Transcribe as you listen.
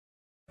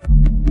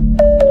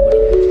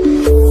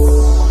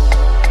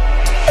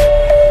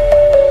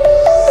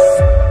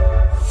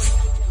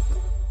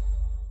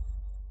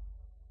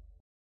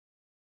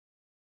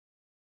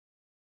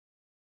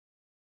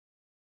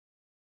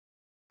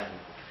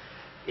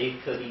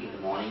8:30 in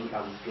the morning.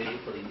 I was waiting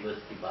for the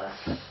university bus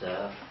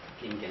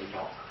in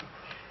Gangtok.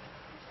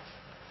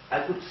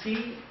 I could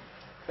see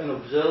and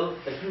observe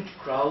a huge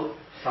crowd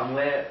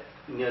somewhere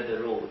near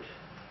the road,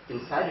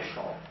 inside a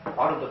shop.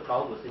 Part of the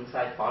crowd was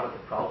inside, part of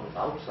the crowd was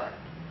outside.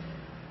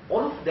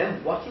 All of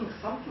them watching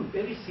something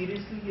very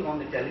seriously on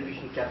the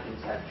television kept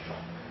inside the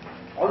shop.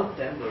 All of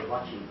them were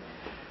watching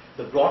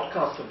the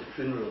broadcast of the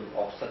funeral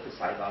of Satya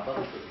Sai Baba,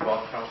 which was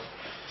broadcast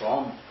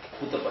from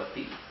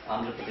Puttaparthi,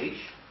 Andhra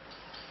Pradesh,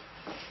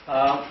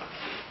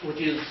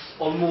 which is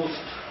almost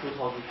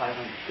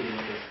 2,500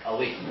 kilometers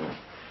away.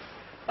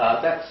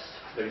 That's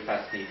very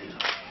fascinating.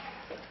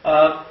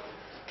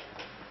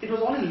 It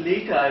was only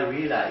later I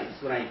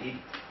realized, when I did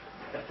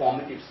a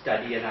formative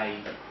study and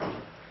I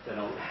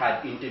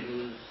had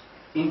interviews,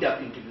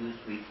 in-depth interviews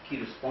with key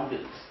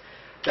respondents,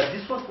 that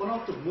this was one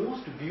of the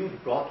most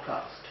viewed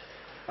broadcasts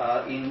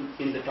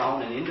in the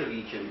town and in the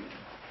region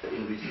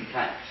in recent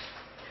times.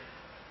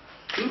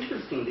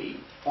 Interestingly,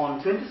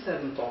 on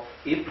 27th of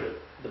April,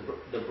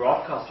 the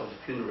broadcast of the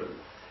funeral,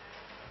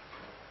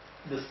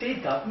 the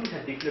state government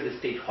had declared a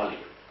state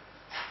holiday,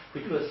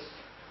 which was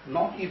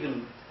not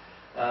even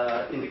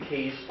in the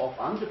case of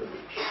Andhra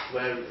Pradesh,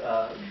 where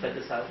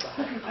Satya Sai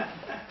Baba had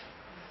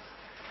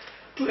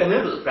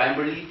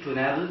primarily to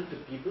enable the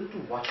people to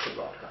watch the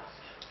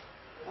broadcast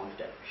on the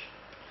television.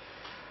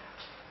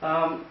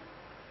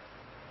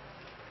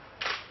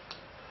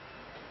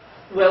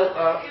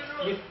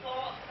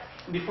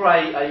 Before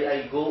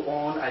I go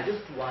on, I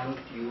just want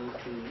you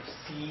to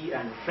see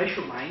and refresh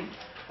your mind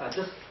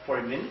just for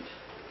a minute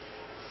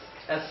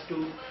as to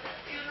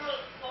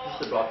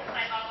the broadcast.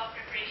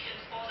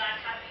 Preparations for that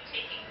have been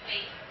taking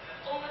place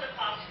over the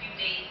past few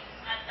days,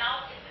 and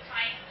now is the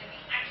time when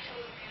the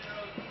actual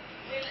funeral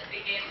will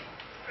begin.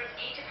 From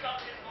 8 o'clock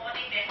this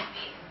morning, there have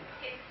been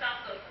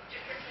hymn-songs of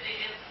different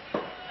religions.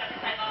 Satya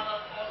Sai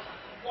Baba, of course,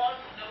 was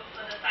known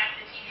for the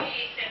fact that he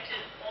really accepted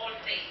all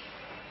faiths,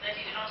 that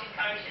he did not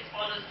encourage his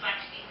followers to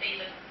actually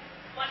say that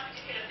one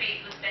particular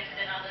faith was better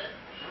than others.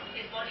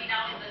 His body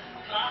now in the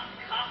glass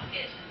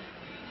casket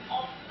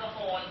of the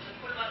hall, the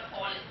Kulwant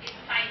Hall,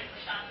 inside the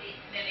Shanti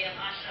Nilayam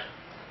Ashram.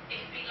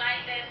 It's been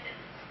lying there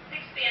since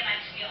 6 p.m.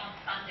 actually on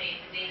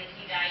Sunday, the day that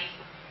he died,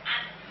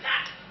 and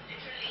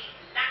literally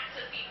lakhs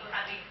of people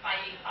have been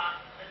filing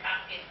past the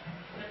casket.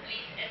 The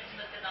police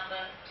estimate the number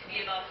to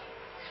be about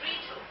 3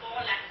 to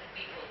 4 lakhs of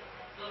people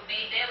who have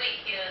made their way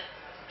here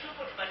to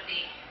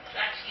Puttaparthi to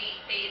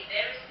actually pay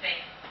their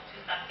respect to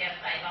Satya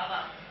Sai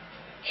Baba.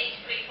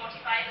 8 to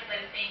 8:45, as I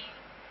was saying,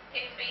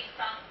 hymns being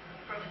sung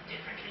from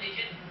different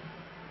religions.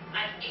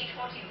 At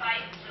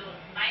 8:45 to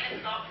 9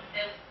 o'clock,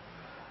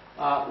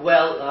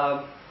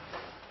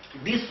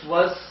 this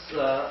was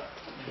the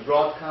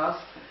broadcast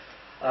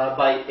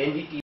by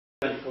NDTV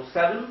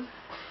 24/7,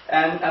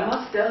 and I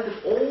must tell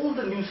that all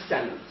the news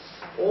channels,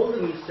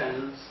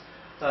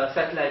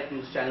 satellite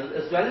news channels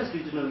as well as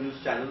regional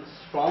news channels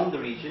from the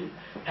region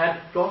had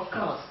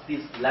broadcast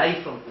this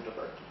live from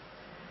Puttaparthi.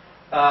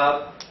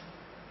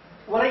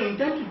 What I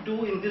intend to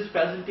do in this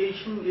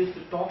presentation is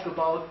to talk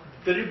about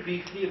very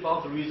briefly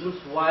about the reasons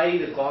why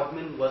the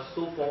Godman was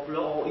so popular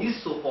or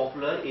is so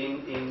popular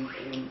in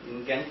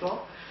Gangtok.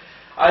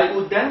 I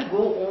would then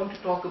go on to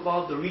talk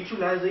about the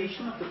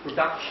ritualization of the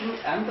production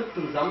and the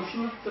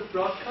consumption of the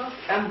broadcast,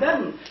 and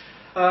then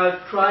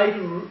try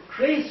to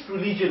trace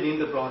religion in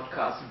the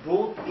broadcast,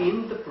 both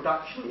in the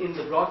production, in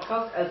the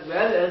broadcast, as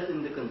well as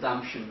in the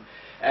consumption,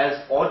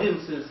 as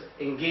audiences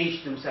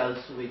engage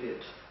themselves with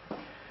it.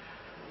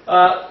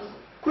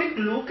 Quick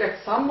look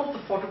at some of the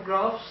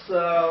photographs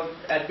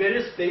at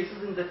various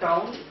places in the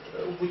town,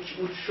 which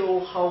would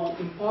show how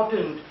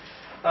important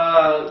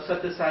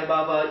Satya Sai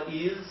Baba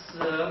is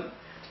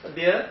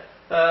there.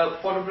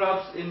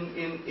 Photographs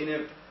in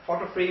a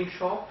photo frame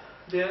shop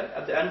there.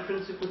 At the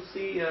entrance you could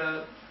see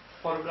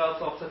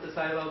photographs of Satya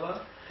Sai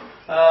Baba.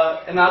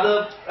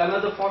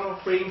 Another photo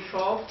frame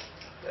shop,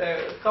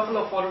 a couple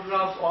of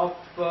photographs of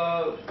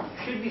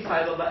Shirdi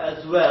Sai Baba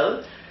as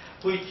well,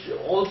 which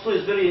also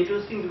is very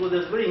interesting because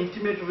there's a very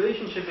intimate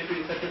relationship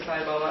between Satya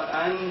Sai Baba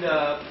and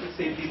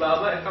Shirdi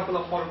Baba. A couple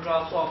of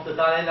photographs of the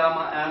Dalai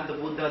Lama and the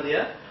Buddha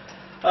there.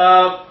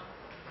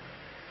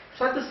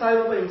 Satya Sai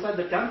Baba inside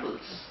the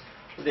temples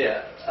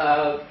there.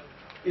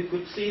 You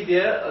could see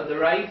there at the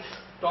right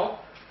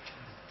top.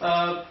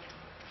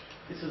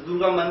 This is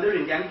Durga Mandir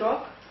in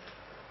Gangtok.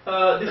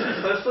 This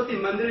is Saraswati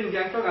Mandir in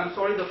Gangtok. I'm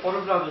sorry the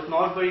photograph is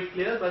not very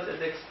clear, but at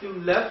the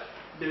extreme left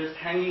there is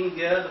hanging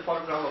there the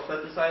photograph of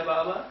Satya Sai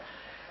Baba.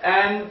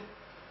 And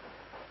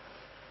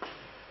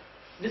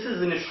this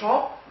is in a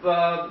shop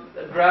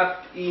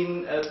wrapped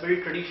in a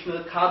very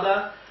traditional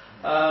khada.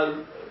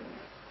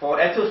 For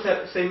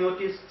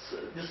ethno-semiotists,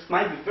 this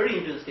might be very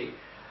interesting.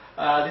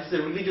 This is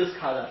a religious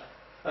khada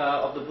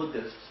of the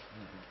Buddhists.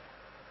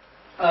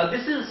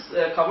 This is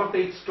a cover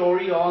page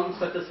story on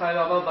Satya Sai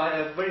Baba by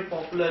a very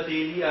popular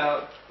daily,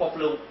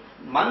 popular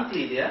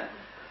monthly there,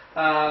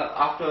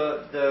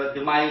 after the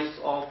demise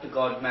of the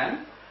God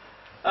Man.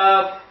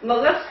 Now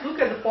let's look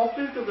at the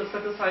popularity of the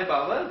Satya Sai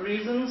Baba.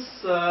 Reasons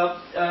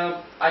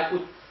I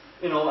could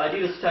I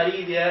did a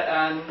study there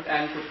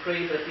and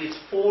portrayed at least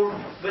 4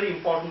 very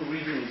important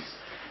reasons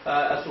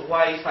as to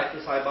why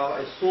Satya Sai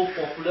Baba is so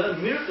popular.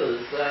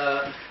 Miracles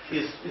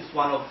is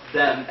one of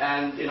them,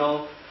 and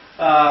a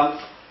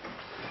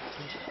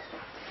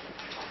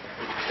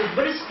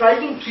very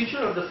striking feature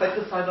of the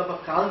Satya Sai Baba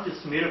cult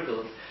is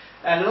miracles,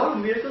 and a lot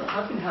of miracles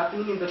have been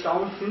happening in the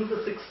town since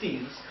the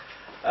 60s.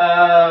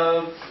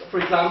 For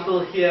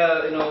example, here,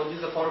 this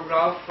is a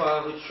photograph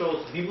which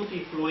shows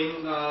vibhuti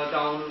flowing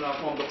down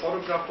from the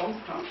photograph from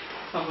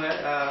somewhere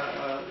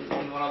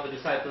in one of the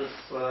disciples'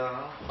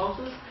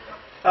 houses.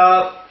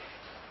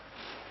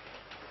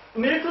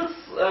 Miracles,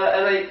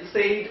 as I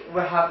said,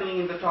 were happening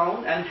in the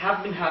town and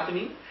have been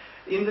happening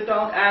in the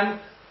town, and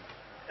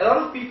a lot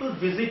of people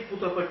visit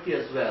Puttaparthi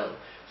as well.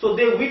 So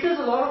they witness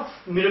a lot of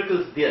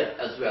miracles there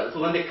as well. So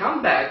when they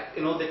come back,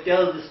 they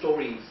tell the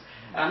stories.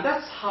 And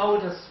that's how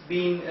it has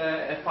been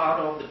a part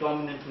of the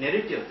dominant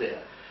narrative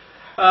there.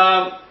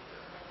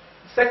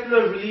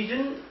 Secular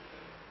religion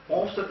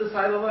of Satya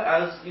Sai Baba,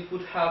 as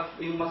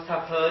you must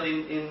have heard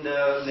in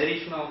the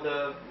narration of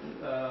the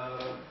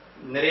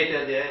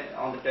narrator there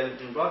on the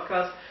television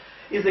broadcast,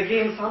 is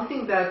again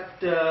something that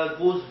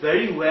goes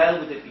very well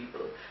with the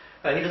people.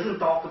 He doesn't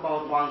talk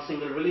about one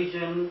single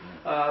religion,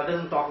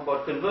 doesn't talk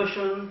about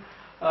conversion.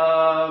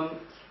 The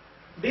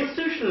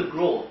institutional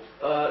growth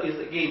is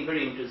again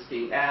very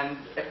interesting, and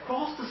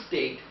across the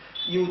state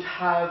you'd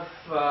have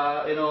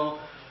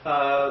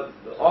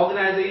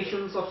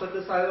organizations of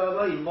Satya Sai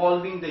Baba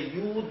involving the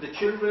youth, the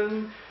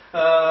children,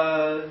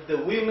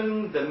 the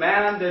women, the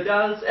men, the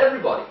adults,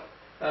 everybody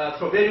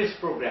through various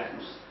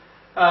programs.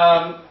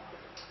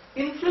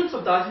 Influence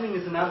of Darjeeling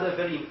is another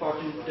very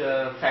important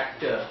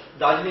factor.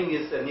 Darjeeling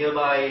is a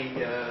nearby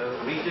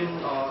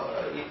region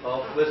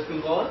of West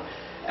Bengal,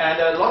 and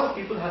a lot of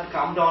people had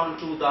come down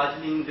to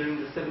Darjeeling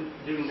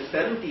during the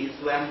 70s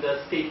when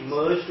the state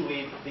merged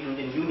with the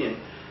Indian Union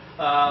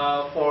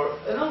because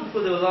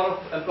there were a lot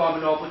of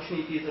employment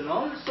opportunities and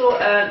all. So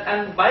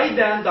and by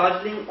then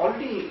Darjeeling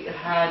already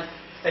had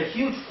a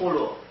huge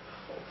followers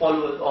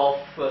of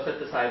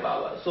Satya Sai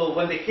Baba. So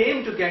when they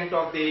came to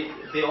Gangtok,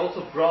 they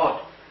also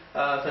brought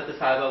Satya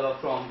Sai Baba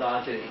from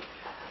Darjeeling.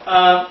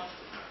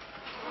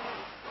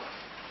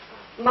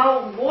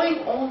 Now going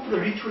on to the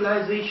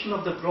ritualization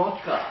of the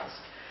broadcast,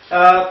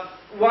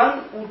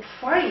 one would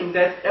find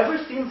that ever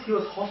since he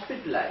was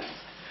hospitalized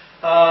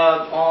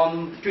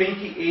on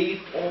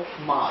 28th of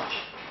March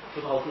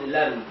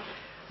 2011,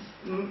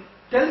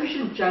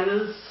 television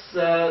channels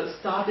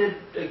started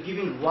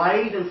giving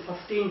wide and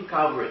sustained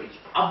coverage,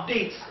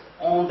 updates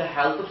on the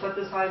health of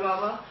Satya Sai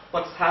Baba,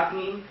 what's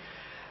happening.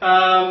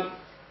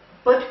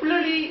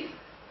 Particularly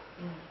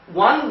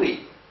 1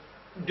 week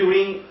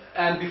during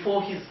and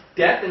before his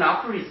death and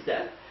after his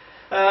death,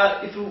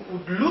 if you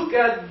would look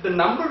at the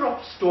number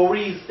of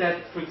stories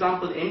that, for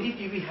example,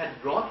 NDTV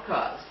had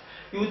broadcast,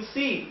 you would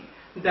see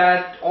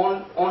that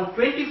on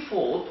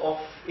 24th of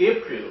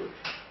April,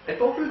 a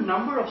total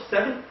number of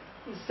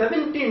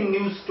 17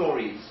 news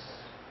stories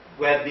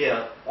were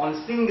there on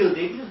a single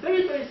day, which is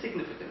very, very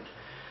significant.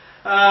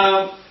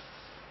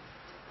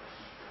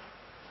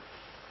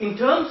 In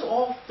terms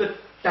of the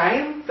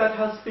time that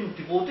has been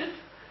devoted,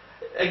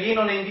 again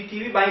on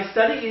NDTV, my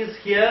study is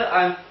here.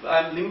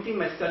 I'm limiting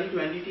my study to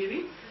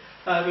NDTV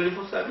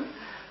 24/7.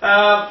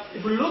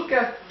 If you look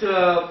at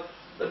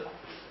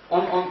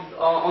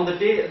on the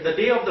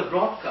day of the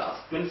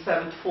broadcast,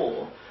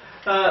 27/4,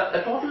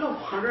 a total of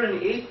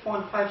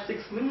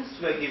 108.56 minutes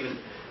were given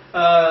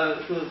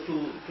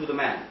to the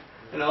man.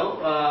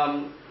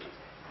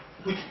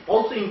 Which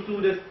also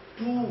included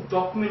 2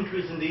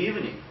 documentaries in the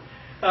evening.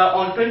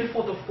 On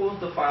 24th, of course,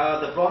 the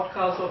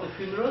broadcast of the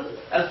funeral,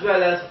 as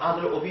well as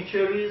other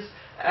obituaries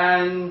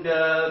and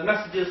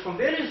messages from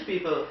various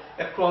people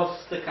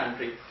across the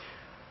country.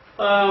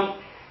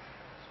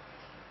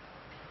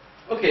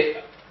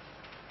 Okay.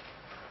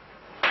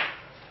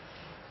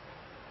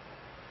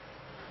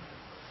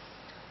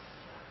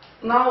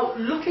 Now,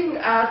 looking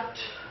at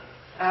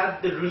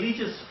the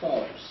religious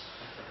forms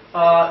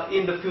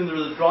in the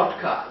funeral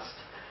broadcast,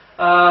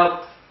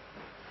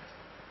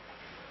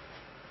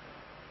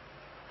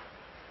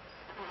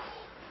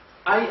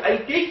 I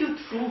take you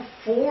through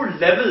 4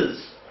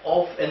 levels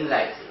of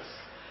analysis,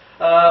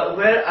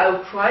 where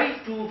I'll try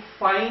to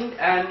find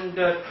and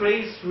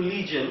trace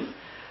religion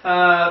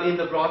in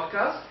the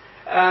broadcast.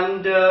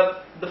 And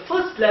the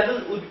first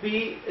level would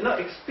be,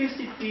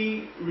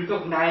 explicitly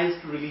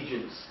recognized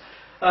religions.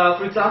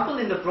 For example,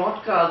 in the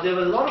broadcast, there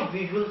were a lot of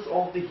visuals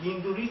of the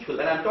Hindu ritual,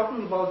 and I'm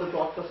talking about the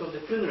broadcast of the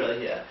funeral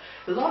here.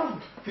 A lot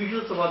of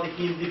visuals about the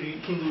Hindu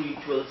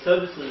ritual,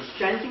 services,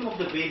 chanting of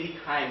the Vedic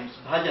hymns,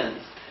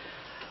 bhajans.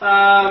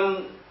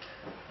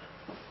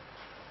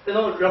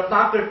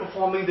 Ratnakar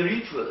performing the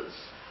rituals.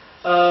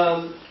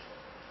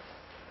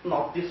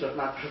 Not this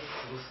Ratnakar, of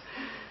course.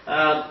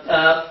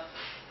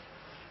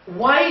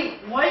 Why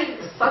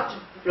such?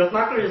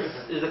 Ratnakar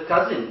is a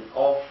cousin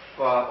of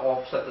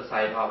Satya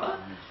Sai Baba.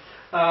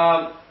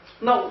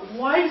 Now,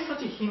 why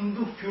such a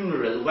Hindu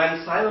funeral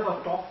when Sai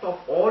Baba talked of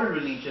all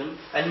religion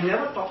and he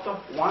never talked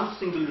of one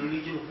single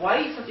religion?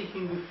 Why such a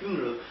Hindu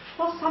funeral?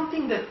 Was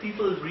something that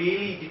people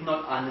really did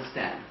not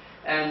understand,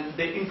 and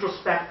they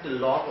introspect a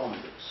lot on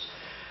this.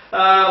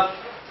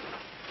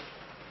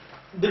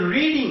 The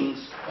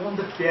readings on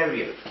the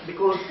burial,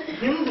 because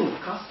Hindu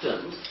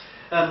customs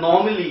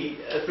normally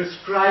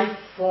prescribe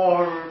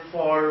for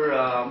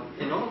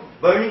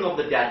burning of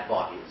the dead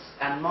bodies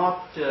and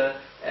not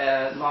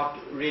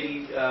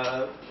really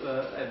a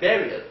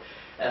burial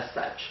as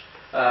such,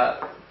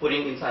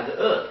 putting inside the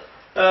earth,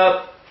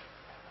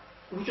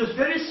 which was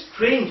very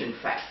strange in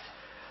fact.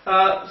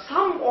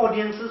 Some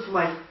audiences who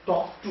I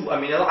talked to,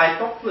 I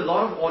talked to a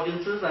lot of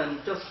audiences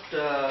and just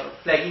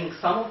flagging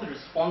some of the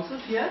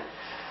responses here.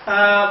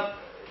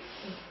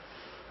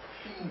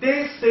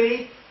 They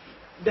say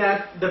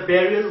that the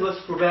burial was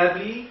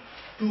probably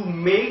to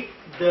make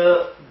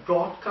the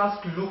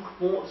broadcast look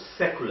more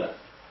secular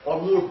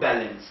or more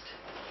balanced,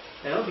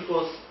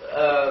 because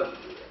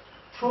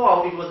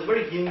throughout it was a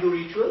very Hindu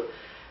ritual,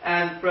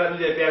 and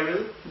probably a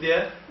burial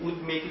there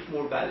would make it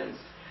more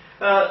balanced.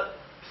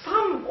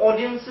 Some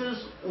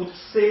audiences would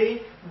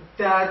say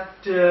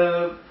that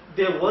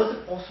there was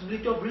a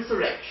possibility of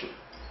resurrection,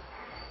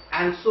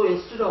 and so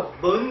instead of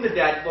burning the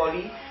dead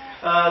body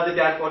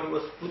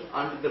was put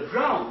under the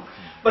ground.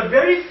 But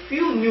very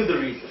few knew the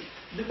reason.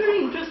 The very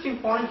interesting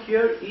point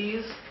here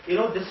is,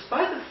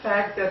 despite the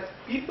fact that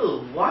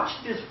people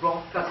watched this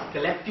broadcast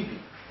collectively,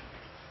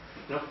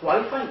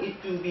 qualifying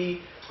it to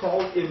be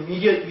called a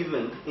media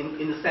event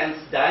in the sense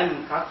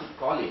Diane Katz would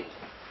call it,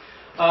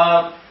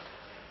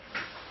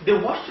 they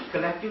watched it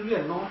collectively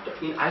and not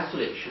in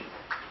isolation.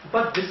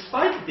 But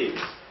despite this,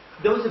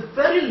 there was a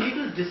very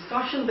little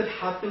discussion that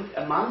happened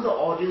among the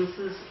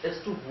audiences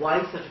as to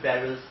why such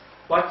burials,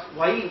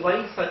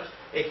 why such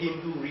a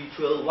Hindu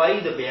ritual, why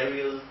the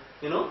burial,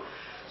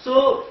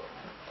 So,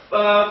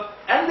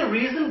 and the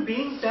reason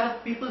being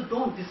that people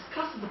don't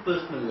discuss at the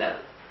personal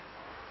level.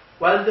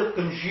 While they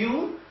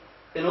consume,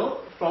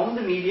 from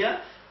the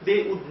media,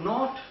 they would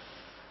not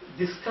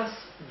discuss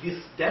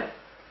this death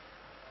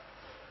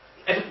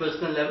at a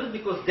personal level,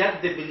 because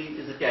death, they believe,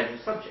 is a taboo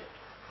subject.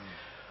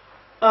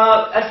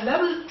 At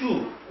level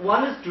 2,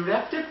 one is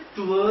directed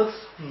towards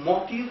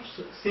motifs,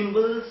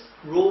 symbols,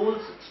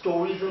 roles,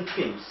 stories and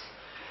themes.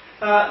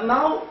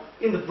 Now,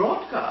 in the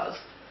broadcast,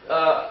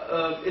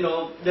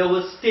 there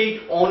was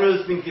state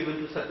honors being given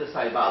to Satya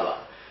Sai Baba.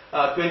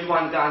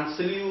 21 gun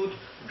salute,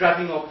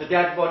 dropping of the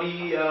dead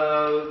body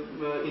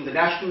in the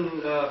national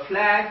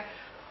flag.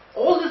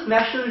 All these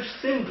national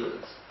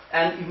symbols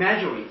and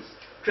imageries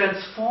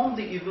transformed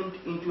the event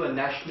into a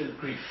national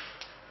grief.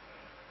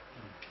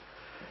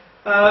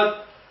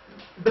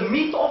 The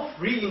myth of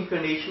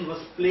reincarnation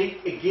was played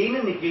again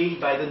and again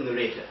by the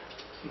narrator.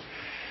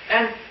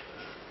 And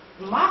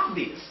mark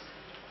this,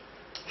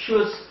 she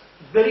was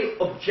very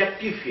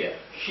objective here.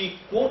 She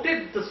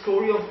quoted the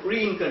story of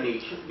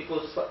reincarnation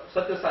because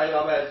Satya Sai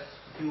Baba, as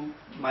you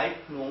might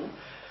know,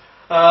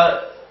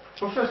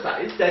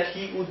 prophesied that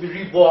he would be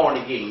reborn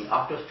again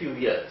after a few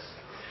years.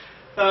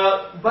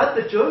 But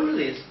the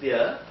journalist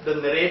there, the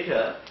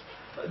narrator,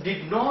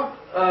 did not,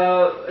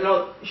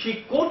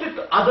 she quoted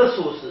other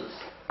sources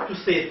to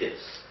say this.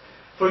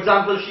 For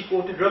example, she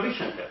quoted Ravi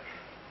Shankar.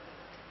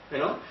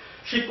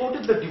 She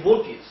quoted the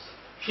devotees.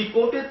 She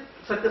quoted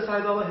Satya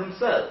Sai Baba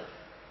himself.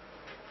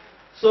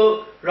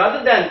 So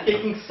rather than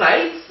taking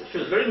sides, she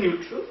was very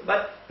neutral,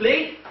 but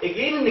played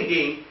again and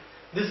again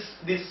this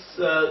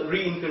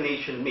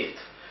reincarnation myth.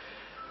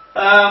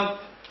 Why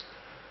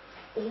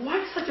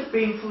such a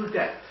painful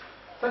death?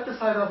 Satya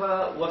Sai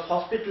Baba was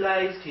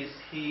hospitalized.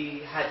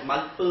 He had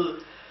multiple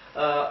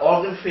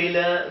organ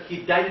failure.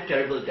 He died a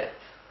terrible death.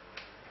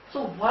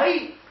 So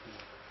why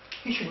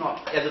he should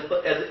not, as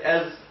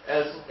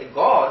a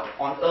god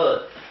on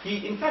earth,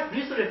 he in fact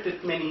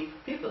resurrected many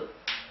people.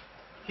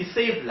 He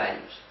saved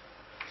lives.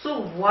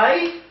 So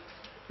why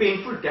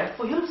painful death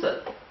for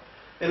himself?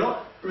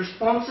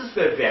 Responses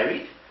were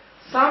varied.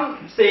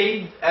 Some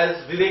say,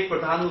 as Vivek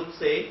Pradhan would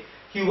say,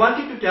 he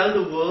wanted to tell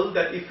the world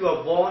that if you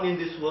are born in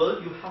this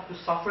world, you have to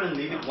suffer and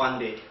leave it one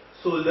day.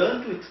 So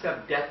learn to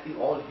accept death in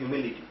all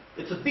humility.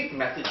 It's a big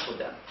message for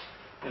them.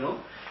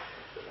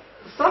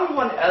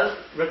 Someone else,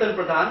 Ratan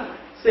Pradhan,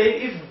 said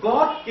if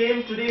God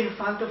came today in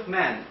front of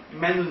man,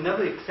 man will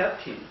never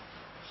accept him.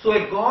 So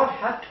a God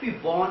had to be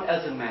born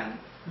as a man,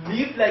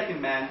 live like a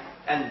man,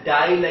 and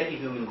die like a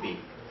human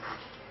being.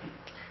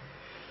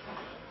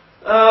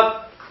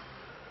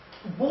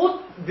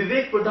 Both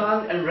Vivek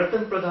Pradhan and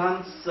Ratan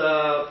Pradhan's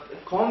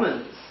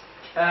comments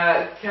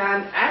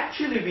can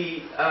actually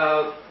be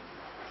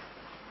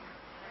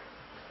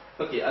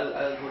okay.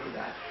 I'll go to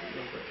that.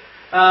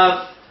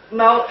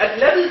 Now at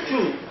level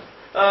 2,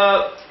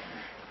 5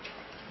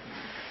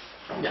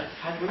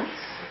 minutes.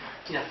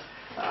 Yes.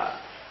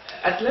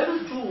 At level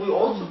 2, we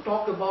also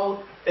talk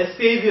about a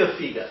savior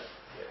figure.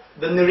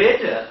 The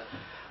narrator,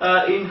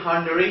 in her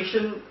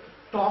narration,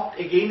 talked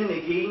again and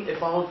again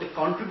about the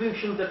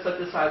contributions that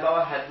Satya Sai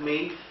Baba had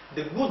made,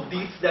 the good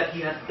deeds that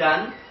he had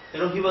done,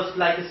 He was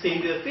like a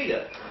savior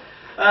figure.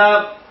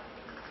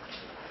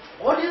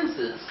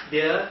 Audiences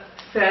there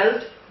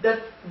felt that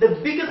the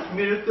biggest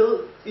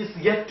miracle is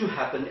yet to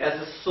happen. As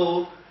they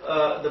saw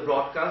the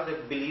broadcast, they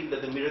believed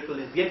that the miracle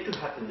is yet to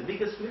happen, the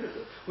biggest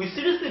miracle. We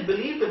seriously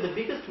believe that the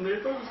biggest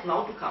miracle is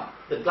now to come.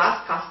 The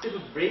glass casket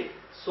would break,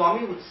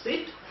 Swami would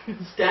sit,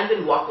 stand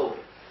and walk away.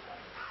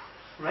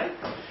 Right?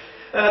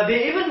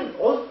 They even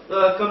all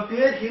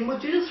compared him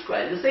with Jesus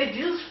Christ. They say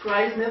Jesus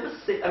Christ never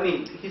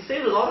saved, he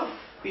saved a lot of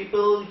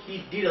people,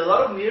 he did a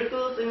lot of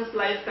miracles in his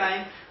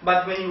lifetime,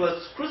 but when he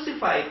was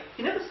crucified,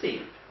 he never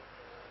saved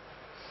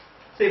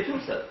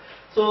himself.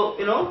 So,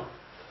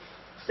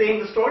 saying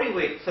the story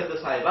with Satya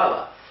Sai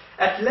Baba.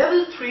 At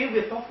level 3,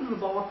 we're talking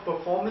about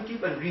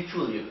performative and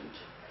ritual event.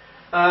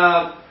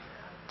 At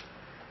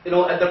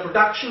the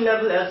production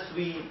level, as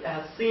we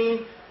have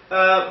seen,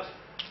 the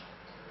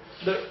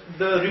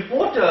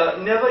reporter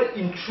never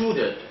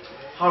intruded.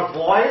 Her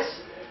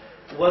voice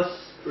was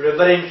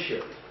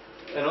reverential.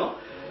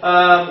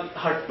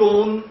 Her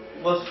tone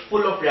was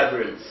full of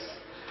reverence.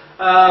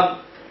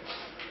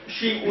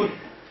 She would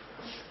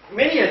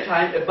many a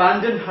time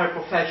abandon her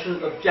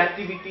professional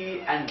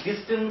objectivity and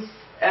distance,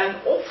 and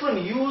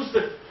often use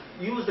the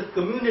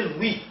communal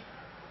we.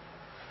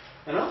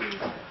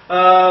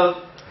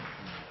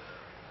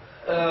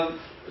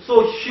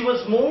 So she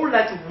was more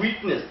like a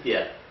witness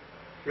there,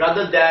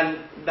 rather than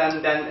a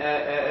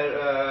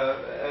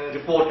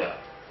reporter,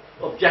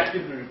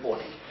 objectively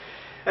reporting.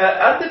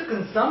 At the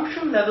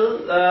consumption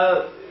level,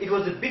 it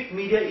was a big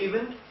media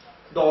event.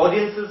 The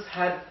audiences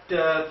had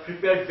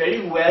prepared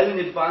very well in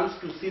advance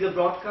to see the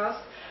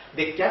broadcast.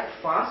 They kept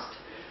fast.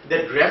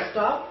 They dressed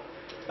up.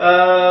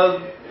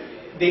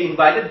 They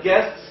invited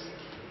guests.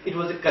 It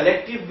was a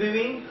collective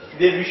viewing.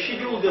 They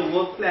rescheduled their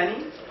work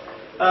planning.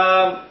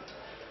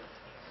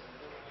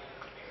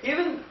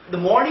 Even the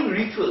morning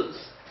rituals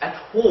at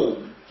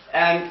home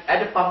and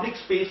at a public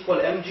space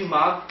called MG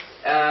Marg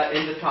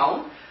in the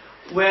town,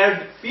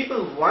 where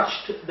people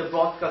watched the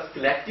broadcast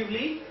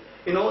collectively.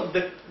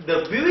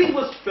 The viewing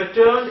was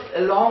patterned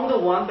along the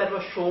one that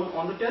was shown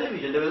on the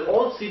television. They were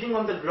all sitting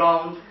on the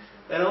ground,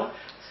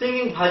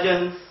 singing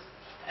bhajans,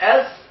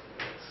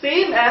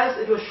 same as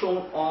it was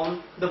shown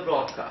on the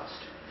broadcast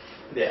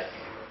there.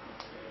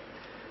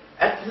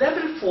 At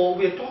level 4,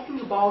 we are talking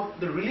about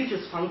the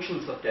religious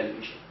functions of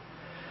television.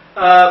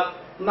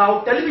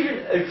 Now,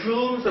 television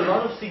assumes a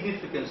lot of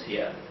significance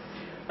here.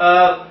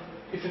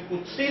 If you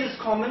could see this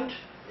comment,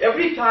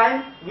 every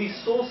time we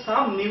saw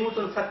some news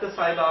on Satya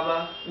Sai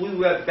Baba, we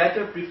were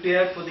better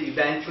prepared for the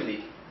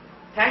eventuality.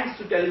 Thanks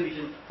to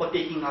television for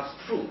taking us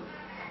through.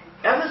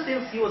 Ever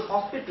since he was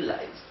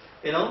hospitalized,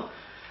 there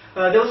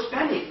was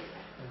panic.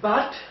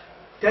 But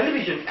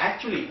television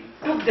actually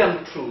took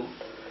them through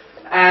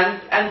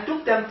and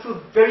took them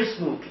through very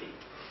smoothly.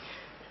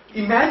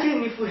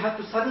 Imagine if we have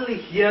to suddenly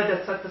hear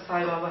that Satya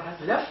Sai Baba has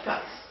left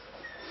us.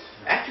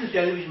 Actually,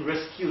 television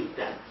rescued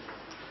them.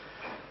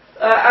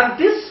 And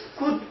this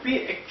could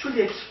be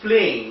actually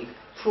explained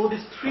through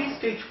this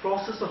 3-stage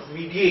process of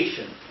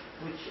mediation,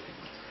 which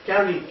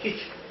Caroline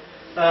Kitch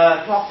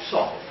talks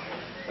of.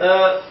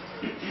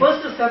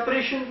 First, the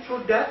separation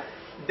through death,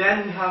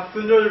 then we have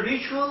funeral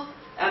ritual,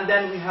 and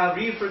then we have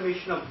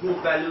reaffirmation of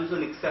group values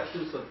and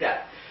acceptance of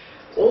death.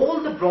 All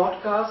the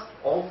broadcasts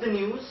of the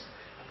news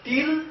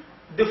till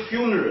the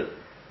funeral,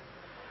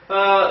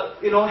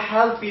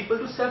 help people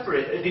to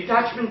separate, a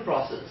detachment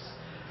process.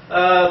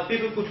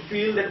 People could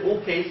feel that,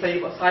 okay,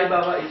 Sai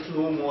Baba is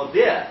no more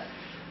there.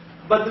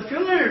 But the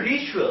funeral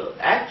ritual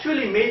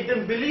actually made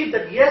them believe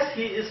that, yes,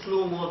 he is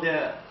no more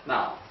there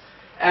now.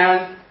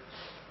 And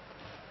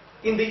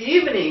in the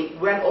evening,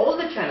 when all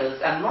the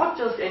channels, and not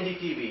just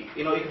NDTV,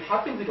 it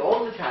happened with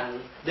all the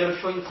channels, they were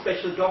showing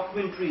special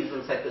documentaries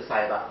on Satya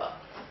Sai Baba.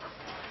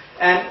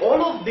 And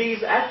all of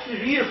these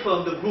actually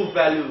reaffirm the group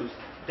values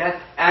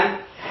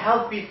and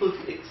help people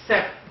to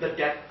accept the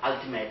death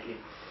ultimately.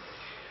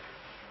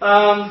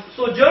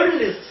 So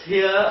journalists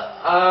here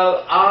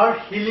are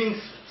healing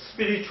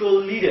spiritual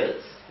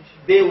leaders.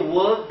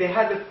 They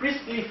have a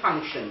priestly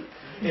function.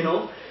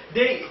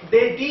 They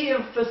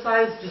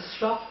de-emphasize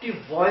disruptive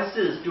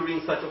voices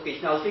during such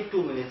occasion. I'll take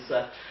 2 minutes,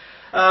 sir.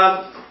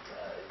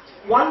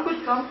 One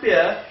could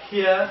compare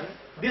here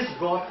this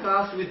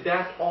broadcast with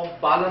that of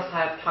Bala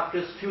Saheb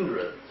Thakra's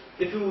funeral.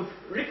 If you would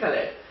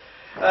recollect,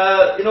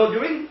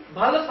 during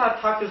Bala Saheb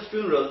Thakra's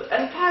funeral, the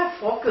entire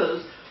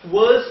focus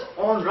was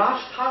on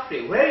Raj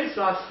Thakre. Where is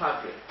Raj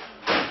Thakre?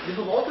 This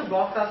was also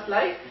broadcast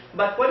live,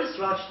 but what is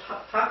Raj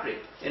Thakre?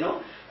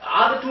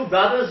 Are the two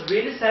brothers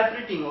really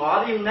separating, or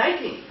are they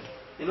uniting?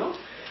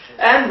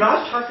 And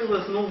Raj Thakre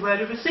was nowhere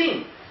to be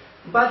seen.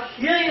 But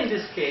here in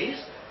this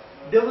case,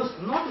 there was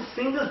not a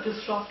single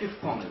disruptive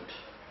comment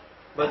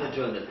by the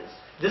journalists.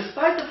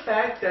 Despite the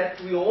fact that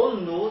we all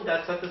know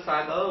that Satya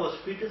Sai Baba was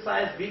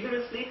criticized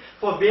vigorously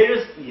for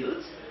various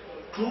fields,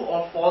 true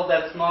or false,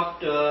 that's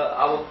not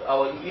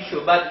our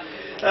issue, but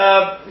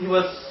he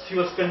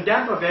was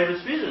condemned for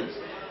various reasons,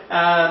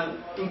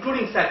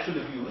 including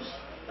sexual abuse.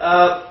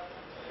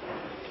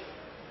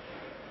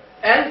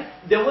 And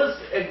there was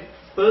a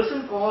person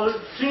called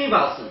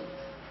Srinivasan,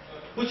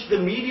 which the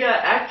media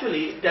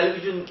actually,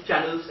 television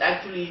channels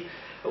actually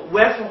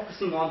were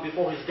focusing on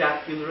before his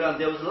dad's funeral, and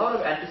there was a lot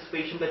of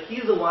anticipation that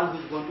he's the one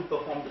who's going to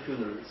perform the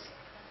funerals.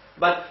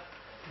 But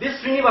this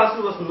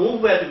Srinivasan was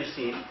nowhere to be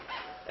seen.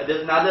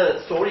 There's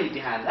another story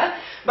behind that.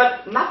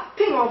 But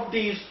nothing of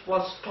these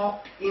was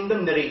talked in the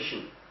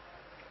narration.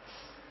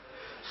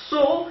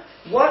 So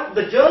what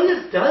the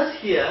journalist does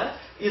here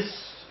is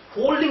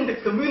holding the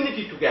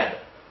community together.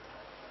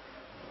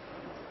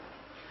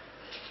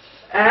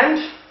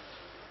 And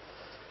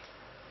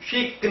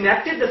she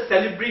connected the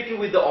celebrity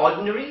with the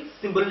ordinary,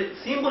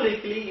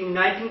 symbolically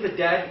uniting the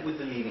dead with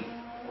the living,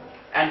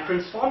 and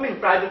transforming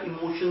private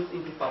emotions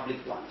into public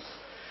ones.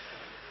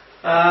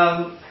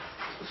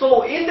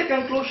 So in the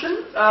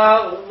conclusion,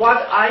 what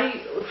I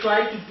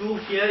try to do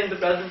here in the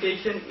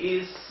presentation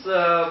is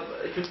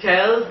to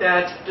tell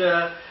that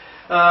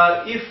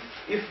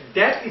if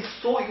death is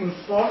so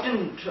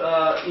important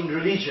in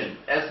religion,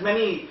 as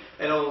many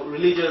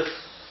religious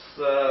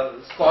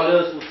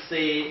scholars would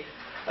say,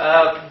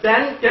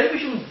 then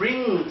television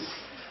brings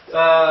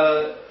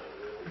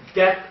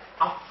death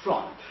up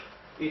front.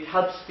 It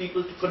helps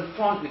people to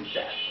confront with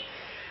death.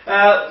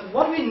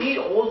 What we need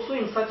also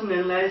in such an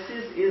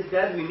analysis is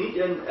that we need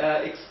an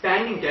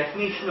expanding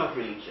definition of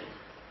religion.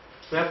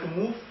 We have to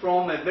move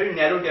from a very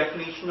narrow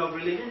definition of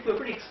religion to a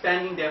very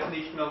expanding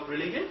definition of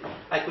religion.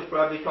 I could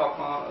probably talk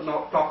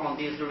on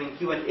this during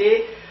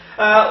Q&A.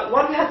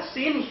 What we have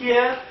seen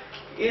here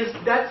is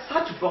that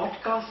such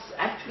broadcasts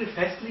actually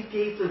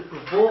facilitates and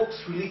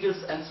provokes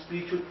religious and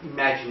spiritual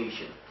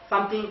imagination,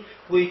 something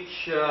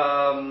which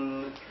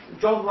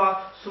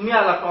Jehovah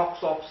Sumiala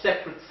talks of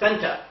sacred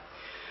center.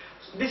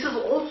 This is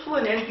also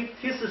an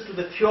antithesis to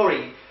the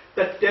theory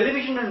that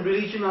television and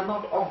religion are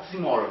not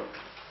oxymoron.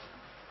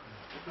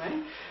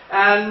 Right?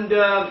 And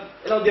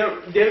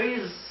there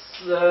is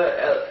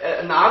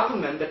an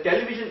argument that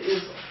television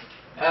is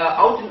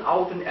out and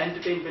out an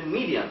entertainment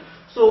medium.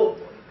 So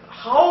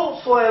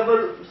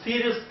howsoever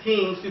serious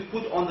things you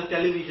put on the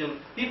television,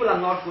 people are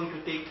not going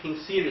to take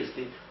things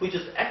seriously, which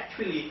is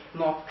actually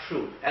not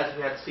true, as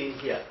we have seen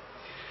here.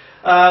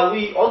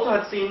 We also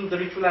have seen the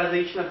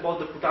ritualization about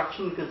the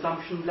production and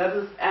consumption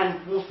levels,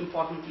 and most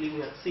importantly,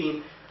 we have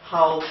seen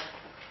how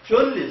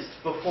journalists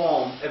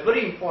perform a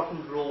very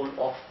important role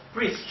of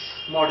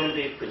priests, modern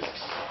day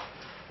priests.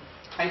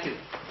 Thank you.